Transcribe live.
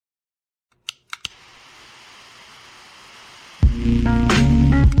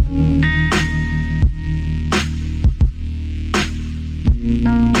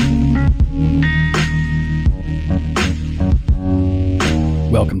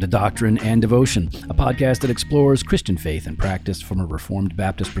to Doctrine and Devotion, a podcast that explores Christian faith and practice from a Reformed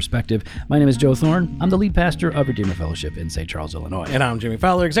Baptist perspective. My name is Joe Thorne. I'm the lead pastor of Redeemer Fellowship in St. Charles, Illinois. And I'm Jimmy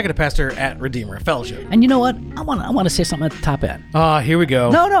Fowler, executive pastor at Redeemer Fellowship. And you know what? I want to say something at the top end. Here we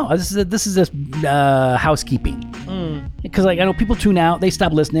go. No. This is just housekeeping. Because I know people tune out. They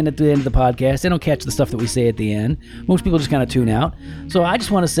stop listening at the end of the podcast. They don't catch the stuff that we say at the end. Most people just kind of tune out. So I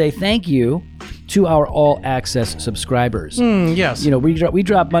just want to say thank you to our All Access subscribers. Yes. You know, we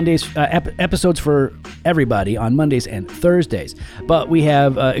drop Mondays episodes for everybody on Mondays and Thursdays, but we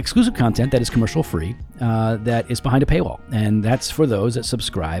have exclusive content that is commercial free that is behind a paywall, and that's for those that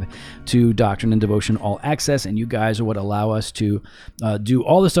subscribe to Doctrine and Devotion All Access, and you guys are what allow us to do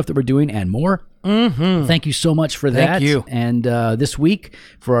all the stuff that we're doing and more. Mm-hmm. Thank you so much for that. Thank you. And this week,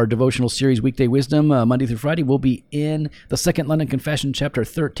 for our devotional series, Weekday Wisdom, Monday through Friday, we'll be in the Second London Confession, chapter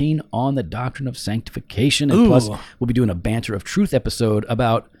 13, on the doctrine of sanctification. And plus, we'll be doing a Banter of Truth episode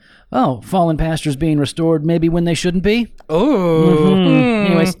about, fallen pastors being restored maybe when they shouldn't be.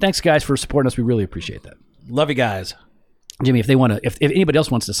 Anyways, thanks, guys, for supporting us. We really appreciate that. Love you guys. Jimmy, if anybody else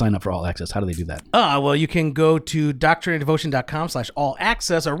wants to sign up for All Access, how do they do that? Well, you can go to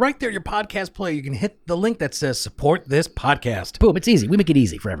doctrineanddevotion.com/all-access, or right there, your podcast player, you can hit the link that says support this podcast. Boom, it's easy. We make it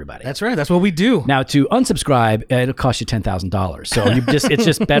easy for everybody. That's right. That's what we do. Now, to unsubscribe, it'll cost you $10,000. So it's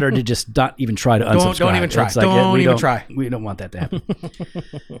just better to just not even try to unsubscribe. Don't even try. Try. We don't want that to happen.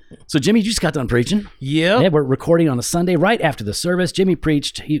 So, Jimmy, you just got done preaching. Yeah. We're recording on a Sunday right after the service. Jimmy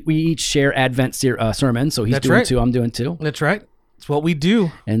preached. We each share Advent sermons, so he's That's doing right. two. I'm doing two. That's right. It's what we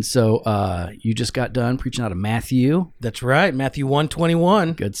do. And so you just got done preaching out of Matthew. That's right. Matthew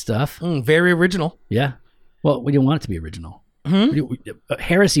 1:21. Good stuff. Very original. Yeah. Well, we didn't want it to be original.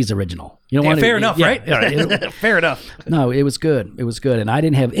 Heresy's original. You don't want fair enough, right? All right. Fair enough. No, it was good. It was good. And I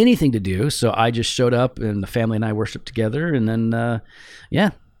didn't have anything to do, so I just showed up, and the family and I worshiped together. And then,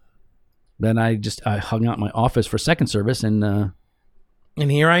 Then I hung out in my office for second service, and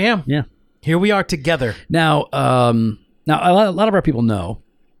here I am. Yeah. Here we are together. Now, a lot of our people know.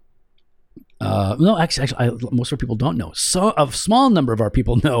 No, actually, most of our people don't know. So a small number of our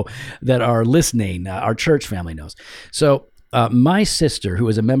people know that are listening. Our church family knows. So my sister, who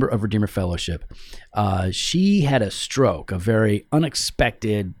is a member of Redeemer Fellowship, she had a stroke, a very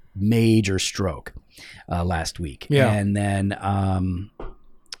unexpected major stroke last week. Yeah. And then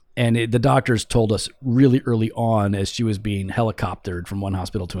the doctors told us really early on, as she was being helicoptered from one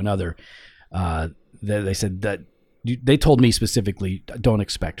hospital to another, they said that they told me specifically, don't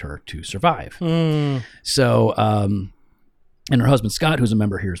expect her to survive. So, and her husband, Scott, who's a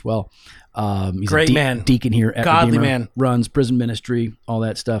member here as well. He's Great man. Deacon here at Godly Redeemer, man. Runs prison ministry, all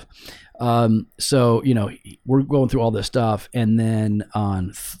that stuff. So, we're going through all this stuff. And then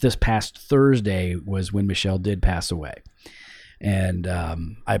on this past Thursday was when Michelle did pass away. And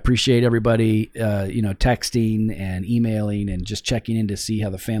I appreciate everybody, texting and emailing and just checking in to see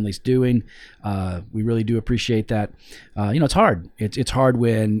how the family's doing. We really do appreciate that. It's hard. It's hard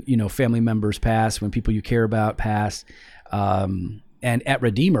when, family members pass, when people you care about pass. And at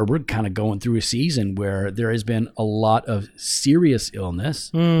Redeemer, we're kind of going through a season where there has been a lot of serious illness,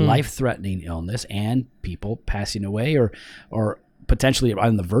 life-threatening illness, and people passing away or potentially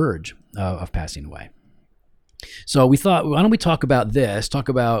on the verge of passing away. So we thought, why don't we talk about this? Talk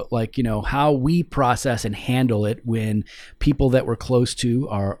about how we process and handle it when people that we're close to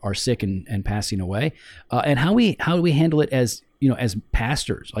are sick and passing away, and how do we handle it as as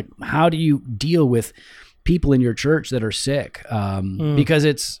pastors? Like, how do you deal with people in your church that are sick? Because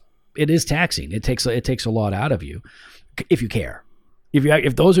it is taxing. It takes a lot out of you if you care.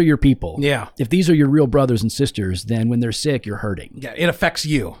 If those are your people, if these are your real brothers and sisters, then when they're sick, you're hurting. Yeah, it affects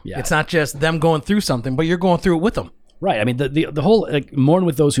you. Yeah. It's not just them going through something, but you're going through it with them. Right. I mean, the whole mourn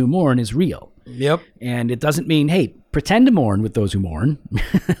with those who mourn is real. Yep. And it doesn't mean, hey, pretend to mourn with those who mourn,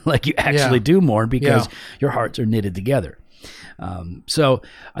 like you actually do mourn, because your hearts are knitted together. So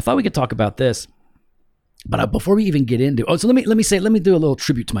I thought we could talk about this, but before we even get into, so let me do a little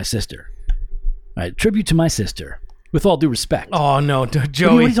tribute to my sister. All right, tribute to my sister. With all due respect. Oh, no,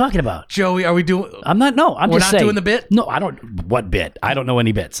 Joey. What are you talking about? Joey, are we doing... I'm not We're just not saying. Doing the bit? No, I don't... What bit? I don't know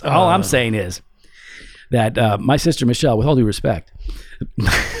any bits. All I'm saying is that my sister, Michelle, with all due respect,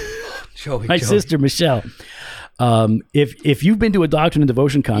 Joey. sister, Michelle, if you've been to a Doctrine and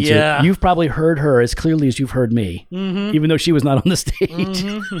Devotion concert, you've probably heard her as clearly as you've heard me, even though she was not on the stage.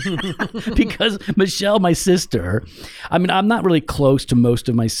 Because Michelle, my sister, I mean, I'm not really close to most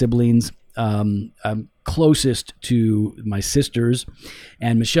of my siblings. I'm closest to my sisters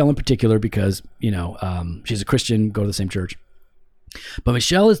and Michelle in particular because, she's a Christian, go to the same church. But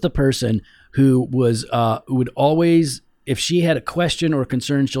Michelle is the person who would always if she had a question or a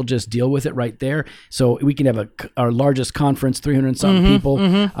concern, she'll just deal with it right there. So we can have our largest conference, 300 something people.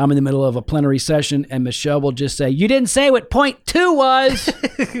 I'm in the middle of a plenary session, and Michelle will just say, "You didn't say what point 2 was,"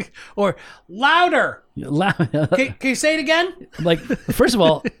 or louder. Can you say it again? Like, first of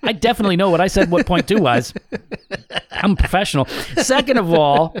all, I definitely know what I said. What point 2 was. I'm a professional. Second of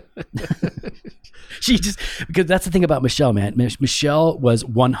all. She just, because that's the thing about Michelle, man. Michelle was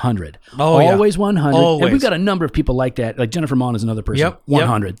 100. Always 100. Always. And we've got a number of people like that. Like Jennifer Mon is another person.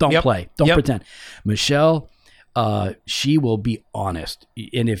 100. Don't play. Don't pretend. Michelle, she will be honest.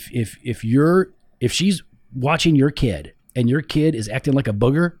 And if she's watching your kid and your kid is acting like a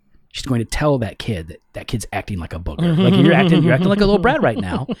booger, she's going to tell that kid that kid's acting like a booger. Like you're acting like a little brat right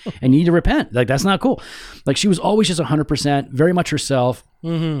now, and you need to repent. Like that's not cool. Like she was always just 100%, very much herself.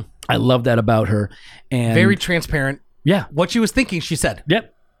 I love that about her. And very transparent. Yeah, what she was thinking, she said.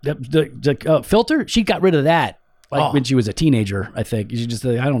 Yep. The filter, she got rid of that. Like when she was a teenager, I think she just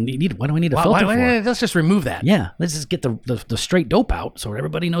I don't need. What do I need a filter for? Let's just remove that. Yeah, let's just get the straight dope out so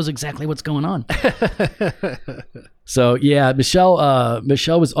everybody knows exactly what's going on. So yeah, Michelle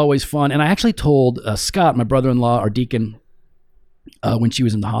was always fun, and I actually told Scott, my brother-in-law, our deacon, when she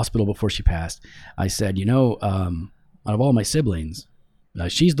was in the hospital before she passed, I said, out of all my siblings,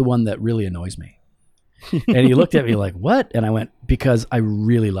 she's the one that really annoys me. And he looked at me like, what? And I went, because I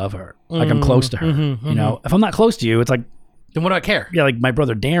really love her. Like I'm close to her. If I'm not close to you, it's like, then what do I care? Yeah, like my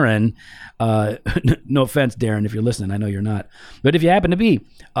brother Darren, no offense, Darren, if you're listening, I know you're not. But if you happen to be,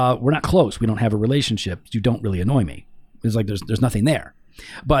 we're not close. We don't have a relationship. You don't really annoy me. It's like there's nothing there.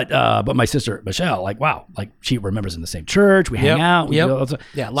 But my sister Michelle, like, wow, like she remembers in the same church. We hang out.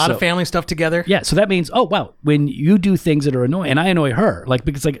 A lot of family stuff together. Yeah, so that means, oh wow, when you do things that are annoying, and I annoy her, like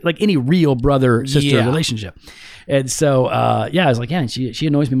because like any real brother sister relationship. And so I was like, yeah, and she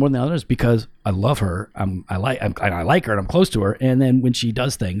annoys me more than others because I love her. I like her and I'm close to her. And then when she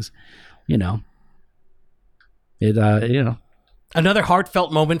does things, Another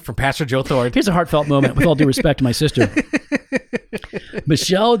heartfelt moment from Pastor Joe Thord. Here's a heartfelt moment with all due respect to my sister.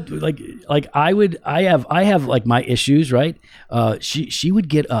 Michelle, like I have like my issues, right? She would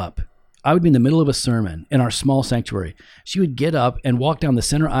get up. I would be in the middle of a sermon in our small sanctuary. She would get up and walk down the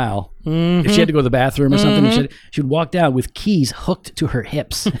center aisle. If she had to go to the bathroom or something, she would walk down with keys hooked to her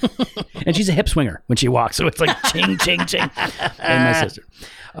hips. And she's a hip swinger when she walks. So it's like ching, ching, ching. And my sister.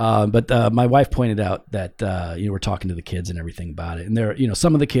 But my wife pointed out that, we're talking to the kids and everything about it. And they're,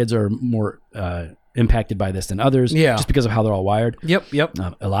 some of the kids are more impacted by this than others. Yeah. Just because of how they're all wired. Yep.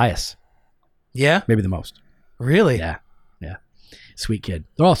 Elias. Yeah. Maybe the most. Really? Yeah. Sweet kid.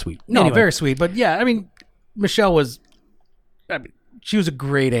 They're all sweet. No, anyway. Very sweet. But yeah, I mean, Michelle she was a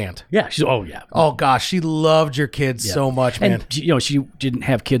great aunt. Yeah. Oh gosh, she loved your kids so much, man. And, she didn't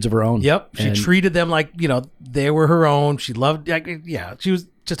have kids of her own. Yep. She treated them like, they were her own. She loved, she was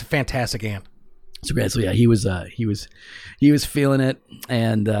just a fantastic aunt. So great. So yeah, he was feeling it.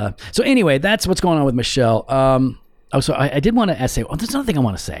 And so anyway, that's what's going on with Michelle. So I did want to say, there's another thing I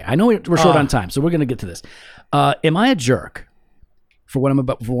want to say. I know we're short on time, so we're going to get to this. Am I a jerk for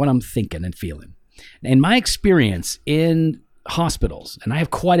what I'm thinking and feeling? In my experience in hospitals, and I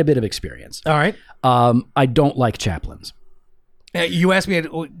have quite a bit of experience. All right. I don't like chaplains. You asked me.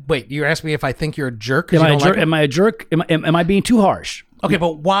 Wait, you asked me if I think you're a jerk. Am I a jerk? Am I being too harsh? Okay,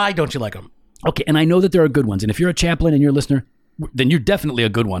 but why don't you like them? Okay, and I know that there are good ones. And if you're a chaplain and you're a listener, then you're definitely a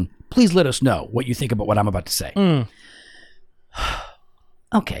good one. Please let us know what you think about what I'm about to say.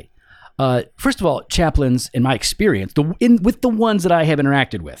 Okay. First of all, chaplains, in my experience, with the ones that I have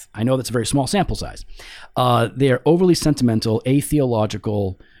interacted with, I know that's a very small sample size. They are overly sentimental,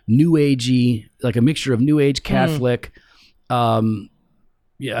 atheological, new agey, like a mixture of new age Catholic.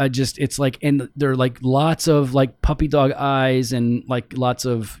 It's like, and they're like lots of like puppy dog eyes and like lots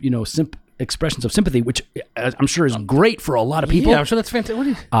of expressions of sympathy, which I'm sure is great for a lot of people. Yeah, I'm sure that's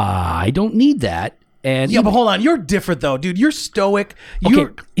fantastic. I don't need that. And but hold on, you're different though, dude. You're stoic.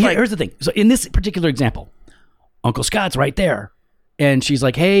 Here's the thing. So in this particular example, Uncle Scott's right there, and she's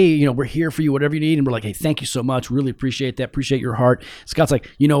like, "Hey, we're here for you, whatever you need." And we're like, "Hey, thank you so much. Really appreciate that. Appreciate your heart." Scott's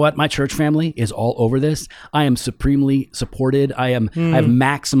like, "You know what? My church family is all over this. I am supremely supported. I have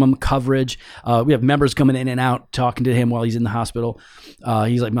maximum coverage. We have members coming in and out talking to him while he's in the hospital.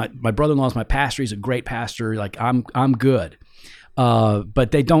 He's like, my brother-in-law is my pastor. He's a great pastor. Like, I'm good."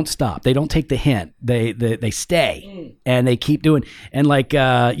 But they don't stop. They don't take the hint. They stay and they keep doing. And like,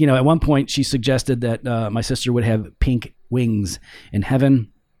 at one point she suggested that, my sister would have pink wings in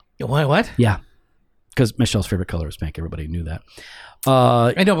heaven. What? Yeah. Cause Michelle's favorite color is pink. Everybody knew that.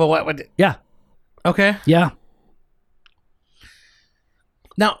 I know, but what? Yeah. Okay. Yeah.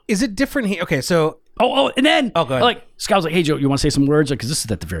 Now, is it different here? Okay. So And then Oh, go ahead. like Scott was like, "Hey Joe, you want to say some words?" Because this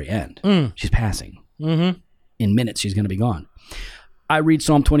is at the very end. She's passing. Mm-hmm. In minutes, she's going to be gone. I read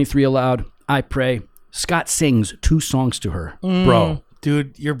Psalm 23 aloud. I pray. Scott sings 2 songs to her, bro.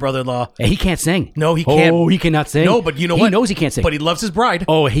 Dude, your brother-in-law. And he can't sing. No, he can't. Oh, he cannot sing. No, but you know he what? He knows he can't sing. But he loves his bride.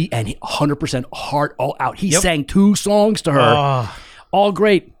 Oh, he 100% heart all out. He sang 2 songs to her, all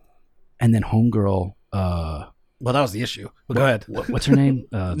great. And then homegirl. Well, that was the issue. But go ahead. What's her name?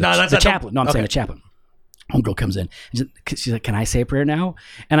 That's the not- chaplain. No, I'm saying the chaplain. Homegirl comes in. She's like, "Can I say a prayer now?"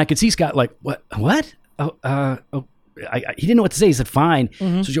 And I could see Scott like, "What? What?" He didn't know what to say. He said, "Fine."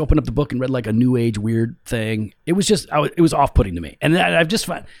 So she opened up the book and read like a new age weird thing. It was just, it was off putting to me. And I've just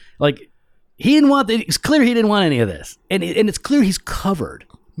found like he didn't want. It's clear he didn't want any of this, and it's clear he's covered.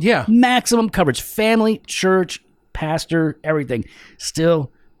 Yeah. Maximum coverage, family, church, pastor, everything.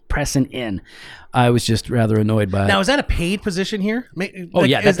 Still pressing in. I was just rather annoyed by. Now, is that a paid position here?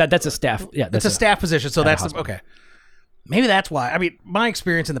 That's a staff. Yeah, That's a staff position. So that's hospital. okay. Maybe that's why. I mean, my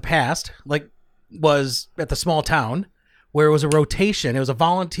experience in the past, like, was at the small town where it was a rotation. It was a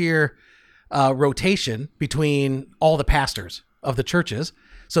volunteer rotation between all the pastors of the churches.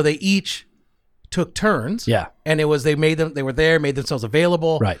 So they each took turns. Yeah. And they were there, made themselves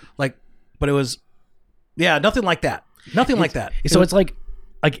available. Right. Like, but it was, nothing like that. Nothing like that. So it's like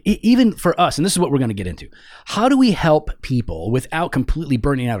even for us, and this is what we're going to get into. How do we help people without completely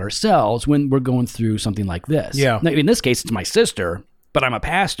burning out ourselves when we're going through something like this? Yeah. Now, in this case, it's my sister, but I'm a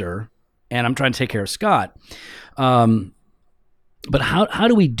pastor and I'm trying to take care of Scott. But how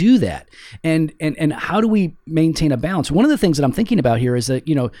do we do that? And how do we maintain a balance? One of the things that I'm thinking about here is that,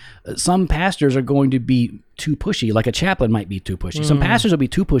 some pastors are going to be too pushy, like a chaplain might be too pushy. Some pastors will be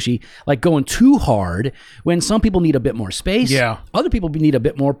too pushy, like going too hard when some people need a bit more space. Yeah. Other people need a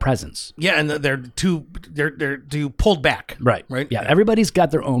bit more presence. Yeah, and they're too pulled back. Right. Right. Yeah. Everybody's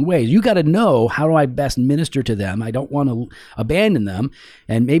got their own ways. You got to know, how do I best minister to them? I don't want to abandon them.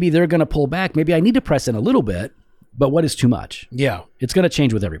 And maybe they're going to pull back. Maybe I need to press in a little bit. But what is too much? Yeah. It's going to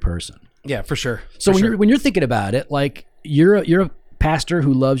change with every person. Yeah, for sure. So when you're thinking about it, like you're a pastor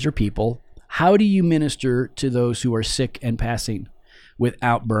who loves your people, how do you minister to those who are sick and passing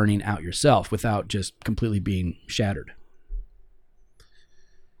without burning out yourself, without just completely being shattered?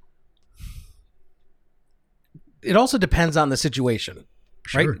 It also depends on the situation,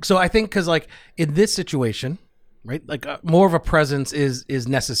 Sure. right? So I think because like in this situation, right, like more of a presence is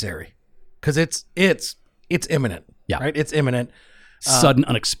necessary because it's imminent. Yeah. Right. It's imminent. Sudden,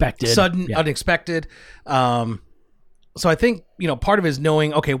 unexpected. Yeah. Unexpected. So I think, part of it is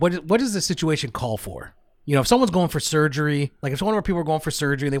knowing, okay, what does the situation call for? If someone's going for surgery, like if one of our people are going for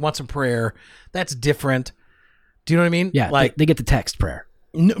surgery, they want some prayer, that's different. Do you know what I mean? Yeah. Like they get the text prayer.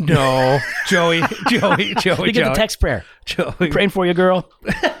 no, Joey. They get the text prayer. Joey. Praying for you, girl.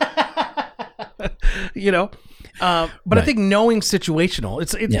 But I think knowing situational,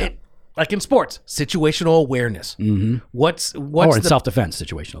 it's like in sports, situational awareness. Mm-hmm. What's in self-defense,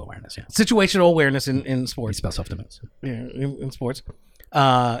 situational awareness. Yeah. situational awareness in sports? It's about self-defense. Yeah, in sports.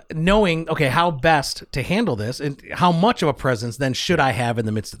 Knowing, okay, how best to handle this and how much of a presence then should I have in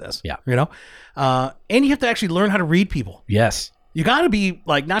the midst of this? Yeah. And you have to actually learn how to read people. Yes. You got to be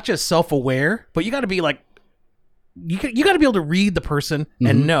like not just self-aware, but you got to be like you got to be able to read the person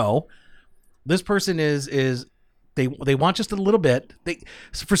and know this person is they want just a little bit.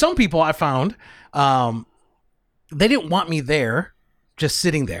 For some people I found they didn't want me there just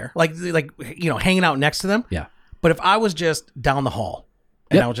sitting there like hanging out next to them. Yeah. But if I was just down the hall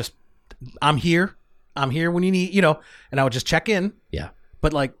and I was just I'm here when you need, and I would just check in. Yeah.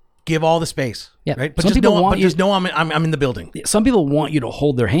 But like give all the space. Yeah. Right. But Some just people know, want but you- just know I'm in the building. Some people want you to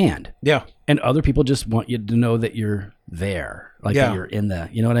hold their hand. Yeah. And other people just want you to know that you're there, like Yeah. that you're in the,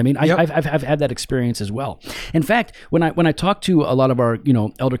 you know what I mean? Yep. I've had that experience as well. In fact, when I talk to a lot of our,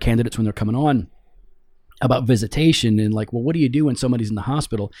 elder candidates when they're coming on about visitation and like, well, what do you do when somebody's in the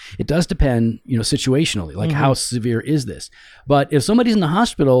hospital? It does depend, situationally, like how severe is this? But if somebody's in the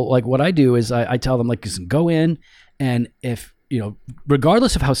hospital, like what I do is I tell them like, listen, go in and if,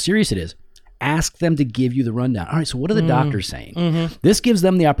 regardless of how serious it is, ask them to give you the rundown. All right, so what are the doctors saying? This gives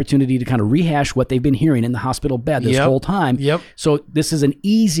them the opportunity to kind of rehash what they've been hearing in the hospital bed this whole time. Yep. So this is an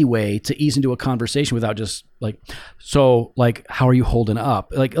easy way to ease into a conversation without just like, so like, how are you holding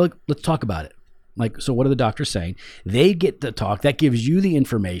up? Like let's talk about it. Like, so what are the doctors saying? They get to talk. That gives you the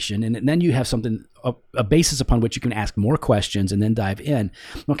information. And then you have something, a basis upon which you can ask more questions and then dive in.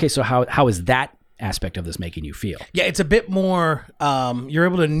 Okay, so how is that aspect of this making you feel? Yeah, it's a bit more. You're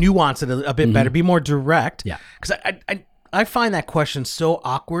able to nuance it a bit better, be more direct. Yeah, because I find that question so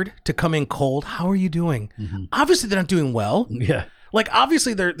awkward to come in cold. How are you doing? Obviously, they're not doing well. Yeah. Like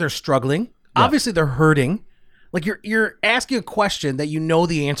obviously they're struggling. Obviously, they're hurting. Like you're asking a question that you know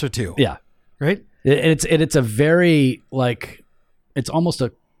the answer to. Yeah. Right. It's a very like, it's almost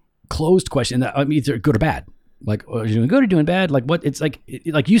a closed question. I mean, either good or bad. Like, are you doing good or doing bad? Like what? It's like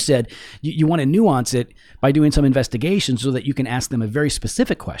you said, you want to nuance it by doing some investigation so that you can ask them a very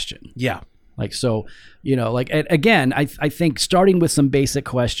specific question. Yeah. Like, so, like, again, I think starting with some basic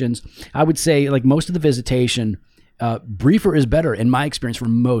questions, I would say like most of the visitation, briefer is better in my experience for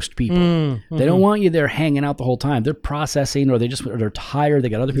most people. Mm-hmm. They don't want you there hanging out the whole time. They're processing, or they're tired. They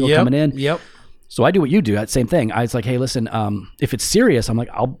got other people coming in. Yep. So I do what you do. That same thing. I was like, hey, listen, if it's serious, I'm like,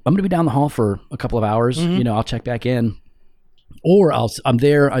 I'm going to be down the hall for a couple of hours. I'll check back in, or I'm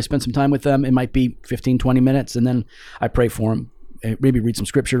there. I spend some time with them. It might be 15, 20 minutes. And then I pray for them, maybe read some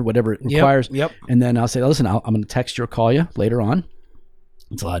scripture, whatever it requires. Yep. And then I'll say, listen, I'm going to text you or call you later on.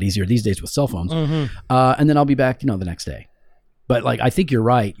 It's a lot easier these days with cell phones. And then I'll be back, the next day. But like, I think you're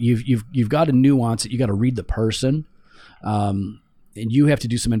right. You've got to nuance it. You got to read the person. And you have to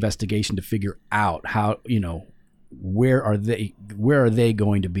do some investigation to figure out how, where are they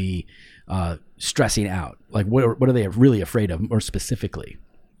going to be stressing out? Like, what are they really afraid of, more specifically?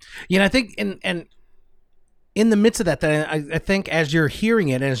 I think in the midst of that, then I think as you're hearing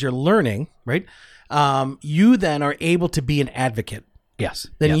it and as you're learning, right, you then are able to be an advocate. Yes.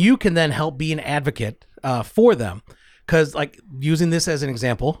 Then you can then help be an advocate for them. Because like using this as an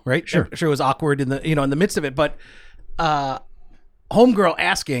example, right? Sure. I'm sure it was awkward in the in the midst of it, but homegirl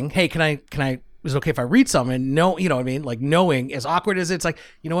asking, hey, can I is it okay if I read something? And no, you know what I mean? Like knowing, as awkward as it's like,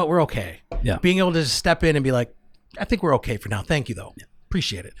 you know what, we're okay. Yeah. Being able to just step in and be like, I think we're okay for now. Thank you though. Yeah.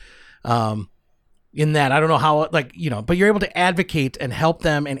 Appreciate it. In that, I don't know how, like, but you're able to advocate and help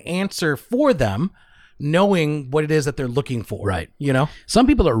them and answer for them, knowing what it is that they're looking for. Right. Some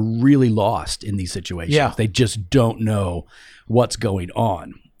people are really lost in these situations. Yeah. They just don't know what's going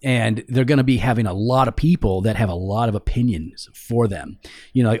on. And they're going to be having a lot of people that have a lot of opinions for them.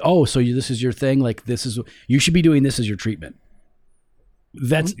 Like, oh, so this is your thing. Like, you should be doing this as your treatment.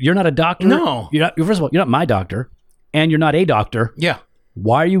 You're not a doctor. No. First of all, you're not my doctor, and you're not a doctor. Yeah.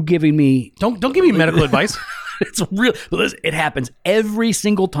 Why are you giving me? Don't give me medical advice. It's real. It happens every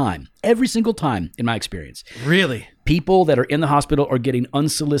single time in my experience. Really? People that are in the hospital are getting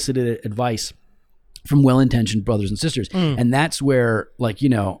unsolicited advice from well-intentioned brothers and sisters. And that's where, like,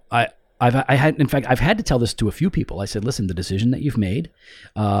 I've had to tell this to a few people. I said, listen, the decision that you've made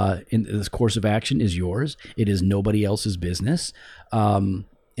in this course of action is yours. It is nobody else's business. And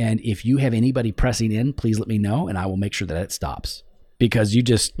if you have anybody pressing in, please let me know, and I will make sure that it stops. Because you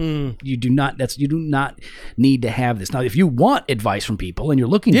do not need to have this. Now, if you want advice from people and you're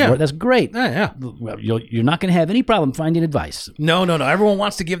looking for it, that's great. Yeah. You're not going to have any problem finding advice. No. Everyone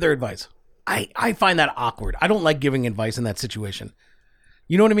wants to give their advice. I find that awkward. I don't like giving advice in that situation.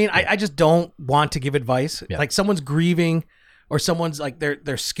 You know what I mean? I just don't want to give advice. Yeah. Like someone's grieving, or someone's like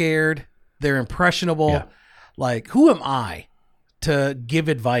they're scared, they're impressionable. Yeah. Like, who am I to give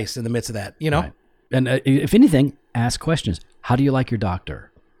advice in the midst of that? Right. And if anything, ask questions. How do you like your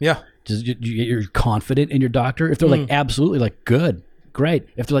doctor? Yeah. You're confident in your doctor? If they're like, absolutely, like, good, great.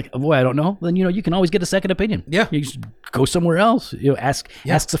 If they're like, oh, boy, I don't know, then, you can always get a second opinion. Yeah. You just go somewhere else. Ask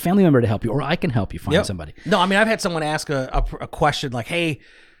a family member to help you, or I can help you find somebody. No, I mean, I've had someone ask a question like, hey,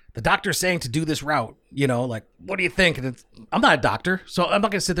 the doctor's saying to do this route, like, what do you think? And I'm not a doctor, so I'm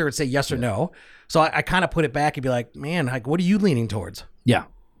not going to sit there and say yes or no. So I kind of put it back and be like, man, like, what are you leaning towards? Yeah.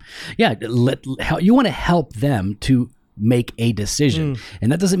 Yeah. You want to help them to make a decision.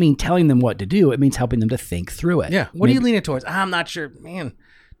 And that doesn't mean telling them what to do. It means helping them to think through it. Yeah. What are you leaning towards? I'm not sure, man.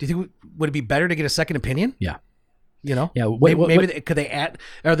 Do you think, would it be better to get a second opinion? Yeah. Yeah. Maybe could they add,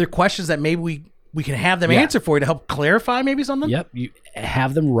 are there questions that maybe we can have them answer for you to help clarify maybe something? Yep. You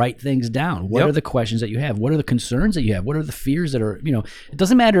have them write things down. What are the questions that you have? What are the concerns that you have? What are the fears that are, it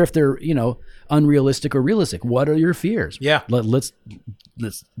doesn't matter if they're, unrealistic or realistic. What are your fears? Yeah. Let's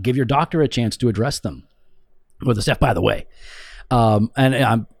give your doctor a chance to address them. With the staff, by the way, and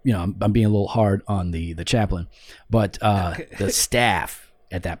I'm being a little hard on the chaplain, but the staff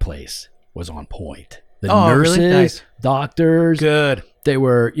at that place was on point. The nurses, really? Nice. Doctors, good. They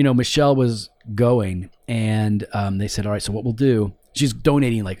were, Michelle was going, and they said, all right, so what we'll do? She's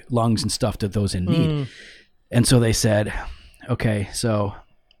donating like lungs and stuff to those in need, and so they said, okay, so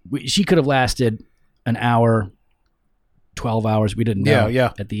she could have lasted an hour. 12 hours. We didn't know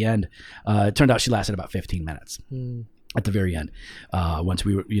at the end. It turned out she lasted about 15 minutes at the very end. Once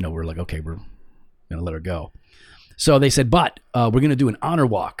we were, we're like, okay, we're going to let her go. So they said, but we're going to do an honor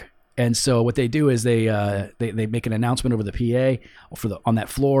walk. And so what they do is they make an announcement over the PA on that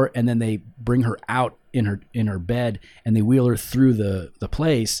floor, and then they bring her out in her bed, and they wheel her through the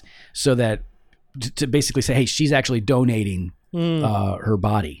place so that to basically say, hey, she's actually donating her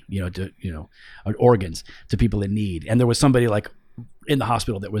body, organs to people in need. And there was somebody like in the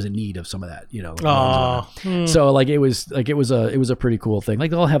hospital that was in need of some of that, So like it was a pretty cool thing.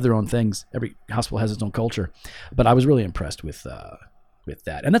 Like they all have their own things. Every hospital has its own culture, but I was really impressed with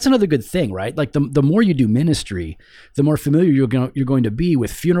that. And that's another good thing, right? Like the more you do ministry, the more familiar you're going to be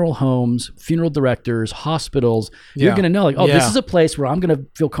with funeral homes, funeral directors, hospitals. Yeah. You're going to know like, this is a place where I'm going to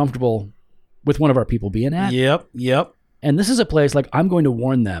feel comfortable with one of our people being at. Yep. And this is a place like I'm going to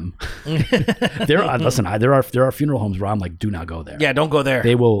warn them. There are funeral homes where I'm like, do not go there. Yeah, don't go there.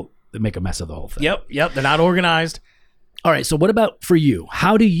 They will make a mess of the whole thing. Yep. They're not organized. All right. So what about for you?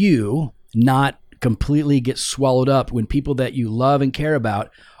 How do you not completely get swallowed up when people that you love and care about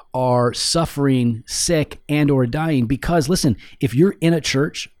are suffering, sick, and or dying? Because listen, if you're in a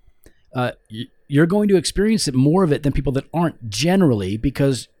church, you're going to experience more of it than people that aren't generally,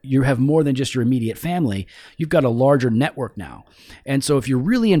 because you have more than just your immediate family. You've got a larger network now. And so if you're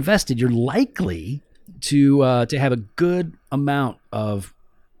really invested, you're likely to have a good amount of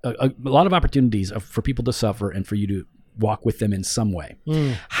a lot of opportunities for people to suffer and for you to walk with them in some way.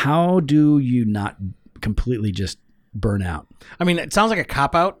 How do you not completely just burn out? I mean, it sounds like a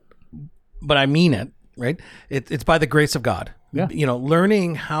cop-out, but I mean it, right? It's by the grace of God. Yeah.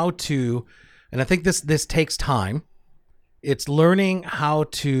 Learning how to, and I think this takes time. It's learning how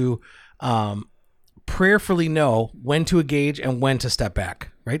to prayerfully know when to engage and when to step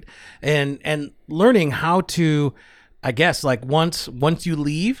back, right? And learning how to, I guess, like once you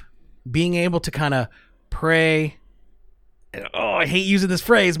leave, being able to kind of pray. I hate using this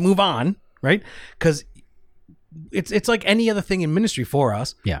phrase, move on, right? Because it's like any other thing in ministry for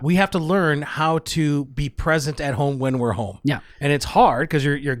us. Yeah. We have to learn how to be present at home when we're home. Yeah. And it's hard because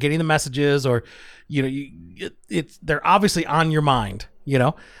you're getting the messages, or they're obviously on your mind,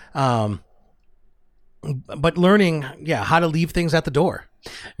 but learning, how to leave things at the door.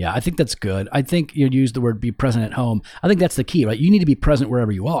 Yeah, I think that's good. I think you used the word be present at home. I think that's the key, right? You need to be present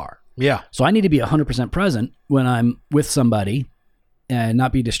wherever you are. Yeah. So I need to be 100% present when I'm with somebody and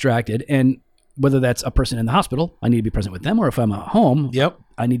not be distracted. And whether that's a person in the hospital, I need to be present with them, or if I'm at home,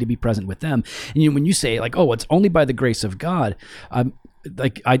 I need to be present with them. And when you say like, it's only by the grace of God,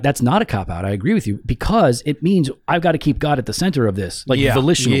 that's not a cop-out. I agree with you, because it means I've got to keep God at the center of this,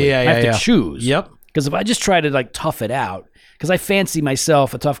 volitionally. I have to choose. Yep. Because if I just try to like tough it out, because I fancy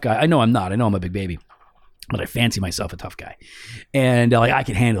myself a tough guy. I know I'm not. I know I'm a big baby, but I fancy myself a tough guy, and I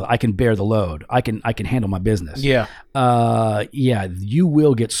can handle it. I can bear the load. I can handle my business. Yeah. You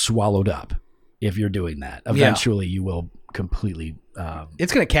will get swallowed up if you're doing that. Eventually, you will completely.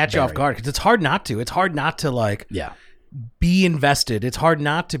 It's going to catch you off guard, because it's hard not to. It's hard not to be invested. It's hard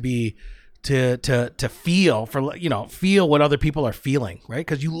not to be to feel feel what other people are feeling, right?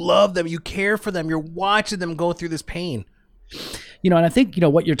 Because you love them, you care for them, you're watching them go through this pain. And I think,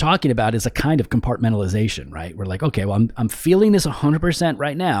 what you're talking about is a kind of compartmentalization, right? We're like, okay, well, I'm feeling this 100%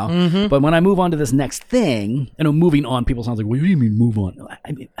 right now, but when I move on to this next thing, moving on, people sound like, what do you mean move on?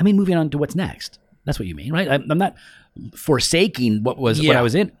 I mean, moving on to what's next. That's what you mean, right? I'm not forsaking what I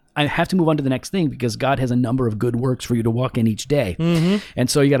was in. I have to move on to the next thing, because God has a number of good works for you to walk in each day. And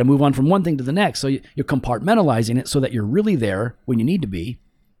so you got to move on from one thing to the next. So you're compartmentalizing it so that you're really there when you need to be.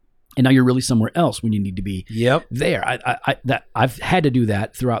 And now you're really somewhere else when you need to be there. I've had to do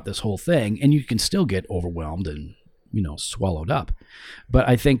that throughout this whole thing, and you can still get overwhelmed and, swallowed up. But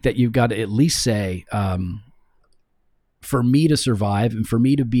I think that you've got to at least say, for me to survive and for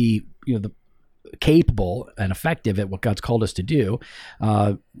me to be, capable and effective at what God's called us to do,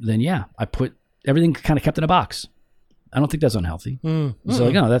 then I put everything kind of kept in a box. I don't think that's unhealthy.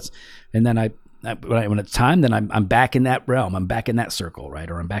 So that's, and then when it's time, then I'm back in that realm. I'm back in that circle, right?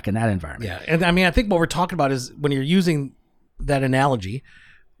 Or I'm back in that environment. Yeah. And I mean, I think what we're talking about is, when you're using that analogy,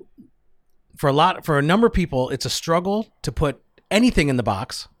 for a number of people, it's a struggle to put anything in the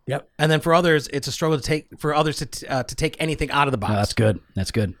box. Yep. And then for others, it's a struggle to take anything out of the box. No, that's good.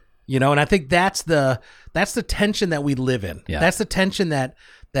 That's good. And I think that's the tension that we live in. Yeah. That's the tension that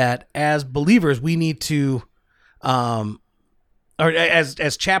as believers we need to, or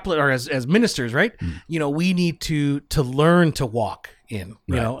as chaplain or as ministers, right? We need to learn to walk in,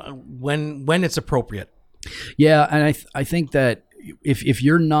 when it's appropriate. Yeah, and I think that if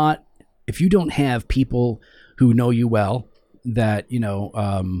you don't have people who know you well, that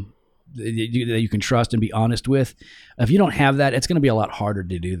that you can trust and be honest with, if you don't have that, it's going to be a lot harder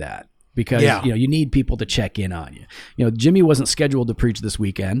to do that, because you need people to check in on you. Jimmy wasn't scheduled to preach this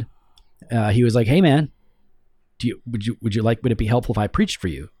weekend. He was like, "Hey man, would it be helpful if I preached for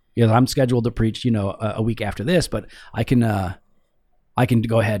you?" Because I'm scheduled to preach, a week after this, but I can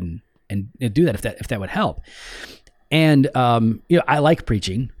go ahead and do that if that would help. And I like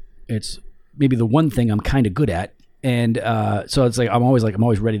preaching. It's maybe the one thing I'm kind of good at. And so it's I'm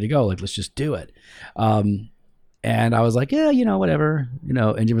always ready to go. Let's just do it. And I was like, yeah, whatever,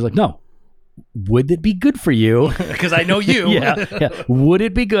 and Jim was like, no, would it be good for you? Because I know you. yeah. Would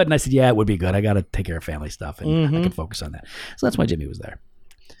it be good? And I said, yeah, it would be good. I got to take care of family stuff and I can focus on that. So that's why Jimmy was there.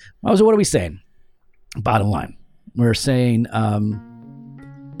 So what are we saying? Bottom line, we're saying,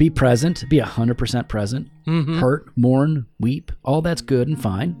 be present, be 100% present, hurt, mourn, weep. All that's good and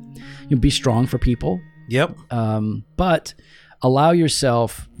fine. Be strong for people. Yep. But allow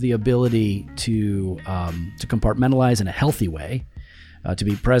yourself the ability to compartmentalize in a healthy way, to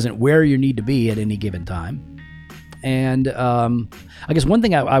be present where you need to be at any given time. And I guess one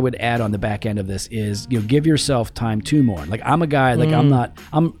thing I would add on the back end of this is, give yourself time to mourn. Like I'm a guy, like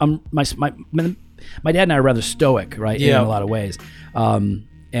my dad and I are rather stoic, right? Yeah. In a lot of ways.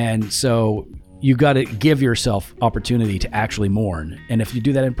 And so you got to give yourself opportunity to actually mourn. And if you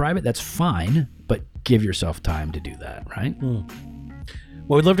do that in private, that's fine, but give yourself time to do that, right?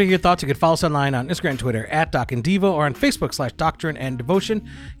 Well, we'd love to hear your thoughts. You can follow us online on Instagram and Twitter at Doc and Devo, or on Facebook /Doctrine and Devotion.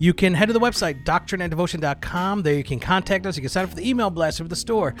 You can head to the website, doctrineanddevotion.com. There you can contact us. You can sign up for the email blast of the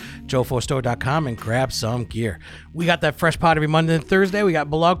store, joefostore.com, and grab some gear. We got that fresh pod every Monday and Thursday. We got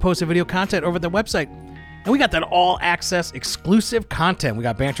blog posts and video content over at the website. And we got that all-access exclusive content. We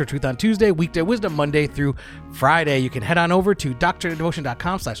got Banter Truth on Tuesday, Weekday Wisdom Monday through Friday. You can head on over to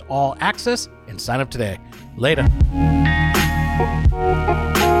doctrineanddevotion.com/all-access and sign up today. Later.